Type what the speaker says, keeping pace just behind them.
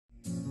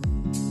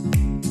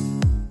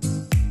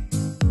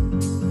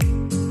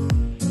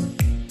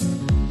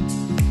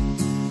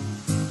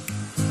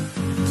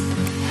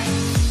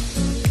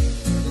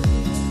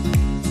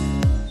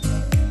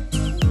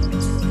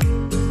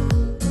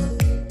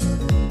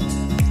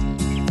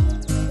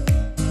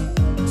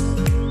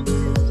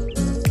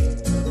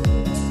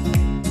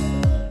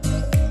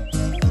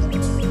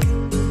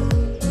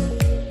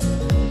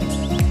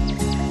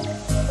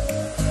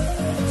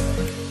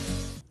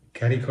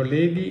Cari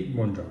colleghi,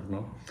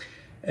 buongiorno.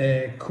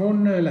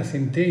 Con la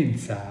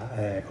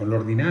sentenza, con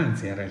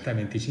l'ordinanza in realtà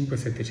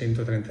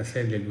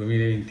 25736 del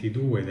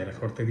 2022 della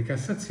Corte di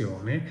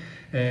Cassazione,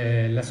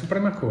 la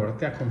Suprema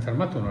Corte ha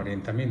confermato un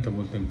orientamento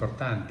molto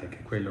importante, che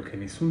è quello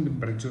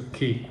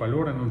che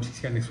qualora non ci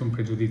sia nessun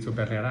pregiudizio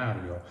per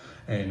l'erario,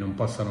 non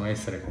possano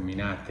essere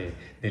comminate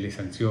delle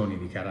sanzioni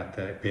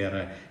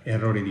per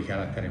errori di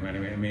carattere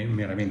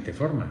meramente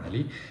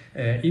formali,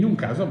 in un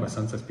caso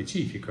abbastanza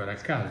specifico. Era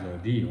il caso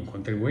di un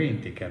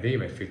contribuente che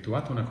aveva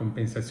effettuato una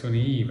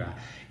compensazione IVA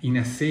in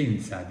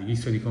assenza di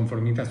visto di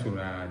conformità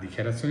sulla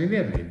dichiarazione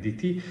dei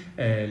redditi,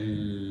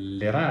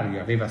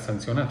 l'erario aveva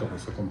sanzionato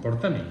questo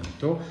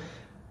comportamento.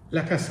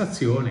 La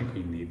Cassazione,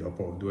 quindi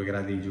dopo 2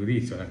 gradi di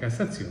giudizio, la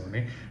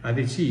Cassazione ha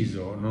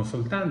deciso non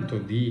soltanto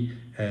di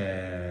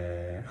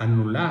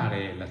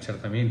annullare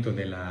l'accertamento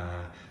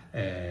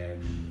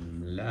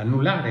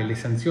annullare le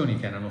sanzioni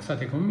che erano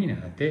state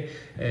comminate,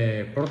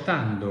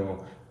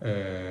 portando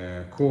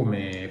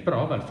come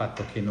prova il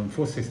fatto che non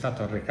fosse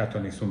stato arrecato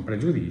nessun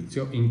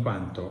pregiudizio, in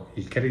quanto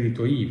il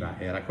credito IVA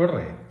era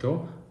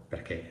corretto,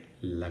 perché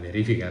la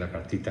verifica era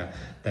partita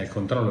dal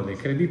controllo del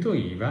credito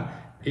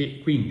IVA,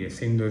 e quindi,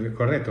 essendo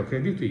corretto il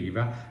credito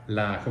IVA,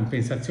 la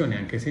compensazione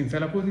anche senza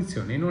la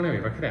posizione non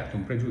aveva creato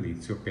un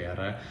pregiudizio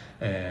per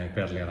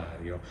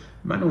l'erario.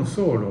 Ma non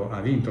solo ha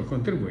vinto il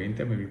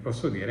contribuente, ma vi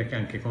posso dire che ha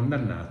anche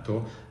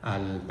condannato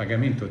al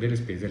pagamento delle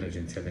spese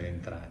l'Agenzia delle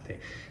Entrate.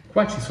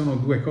 Qua ci sono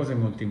 2 cose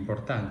molto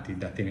importanti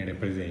da tenere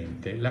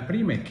presente. La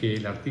prima è che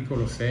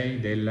l'articolo 6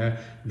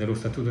 dello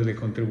Statuto del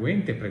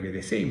contribuente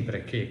prevede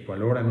sempre che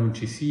qualora non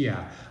ci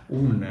sia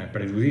un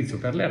pregiudizio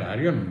per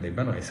l'erario non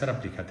debbano essere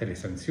applicate le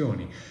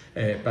sanzioni.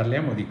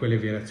 Parliamo di quelle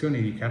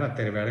violazioni di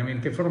carattere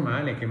veramente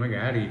formale che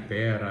magari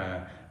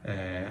per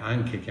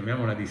anche,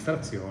 chiamiamola,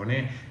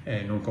 distrazione,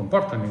 non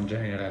comportano in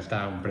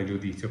realtà un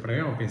pregiudizio.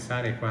 Proviamo a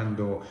pensare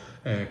quando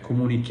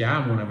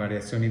comunichiamo una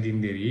variazione di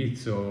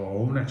indirizzo o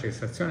una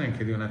cessazione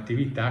anche di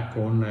un'attività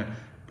con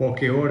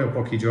poche ore o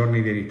pochi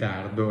giorni di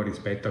ritardo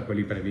rispetto a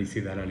quelli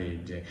previsti dalla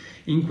legge.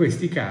 In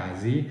questi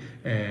casi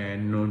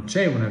non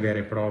c'è un vero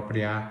e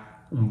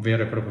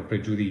proprio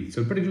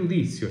pregiudizio. Il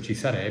pregiudizio ci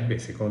sarebbe,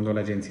 secondo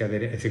la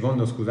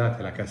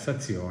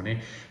Cassazione,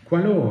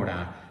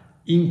 qualora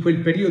in quel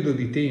periodo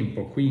di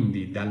tempo,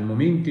 quindi dal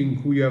momento in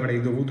cui io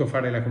avrei dovuto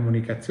fare la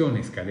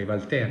comunicazione, scadeva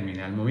il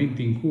termine, al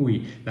momento in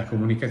cui la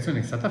comunicazione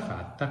è stata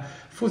fatta,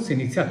 fosse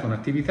iniziata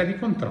un'attività di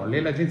controllo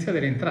e l'Agenzia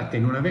delle Entrate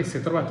non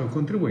avesse trovato il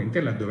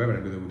contribuente laddove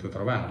avrebbe dovuto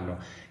trovarlo.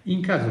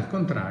 In caso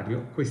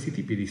contrario, questi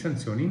tipi di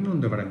sanzioni non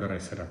dovrebbero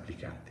essere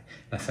applicate.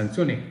 La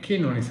sanzione che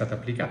non è stata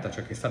applicata,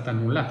 cioè che è stata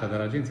annullata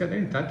dall'Agenzia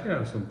delle Entrate,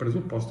 era su un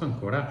presupposto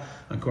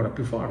ancora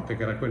più forte,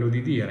 che era quello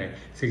di dire: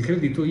 se il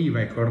credito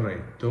IVA è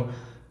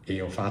corretto e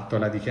ho fatto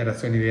la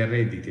dichiarazione dei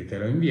redditi e te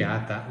l'ho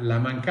inviata, la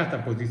mancata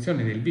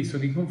posizione del visto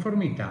di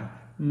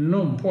conformità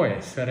non può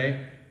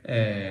essere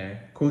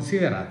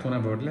considerata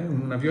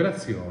una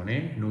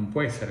violazione, non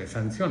può essere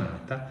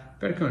sanzionata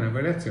perché è una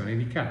violazione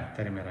di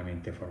carattere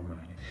meramente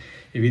formale.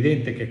 È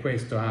evidente che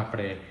questo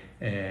apre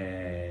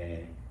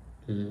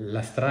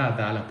la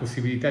strada alla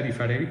possibilità di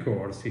fare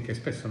ricorsi che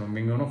spesso non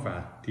vengono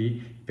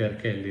fatti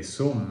perché le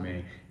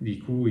somme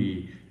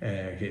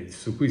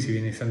su cui si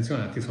viene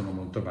sanzionati sono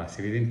molto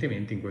basse.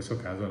 Evidentemente in questo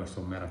caso la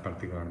somma era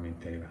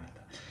particolarmente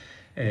elevata.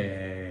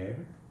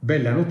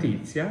 Bella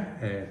notizia,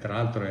 tra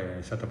l'altro è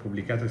stata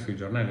pubblicata sui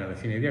giornali alla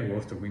fine di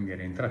agosto, quindi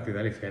rientrati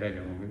dalle ferie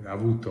abbiamo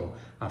avuto,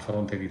 a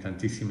fronte di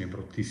tantissime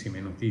bruttissime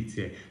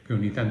notizie che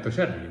ogni tanto ci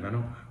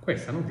arrivano,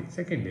 questa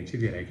notizia che invece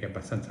direi che è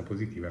abbastanza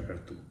positiva per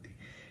tutti.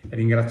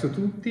 Ringrazio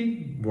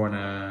tutti,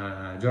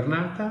 buona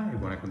giornata e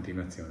buona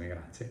continuazione,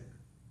 grazie.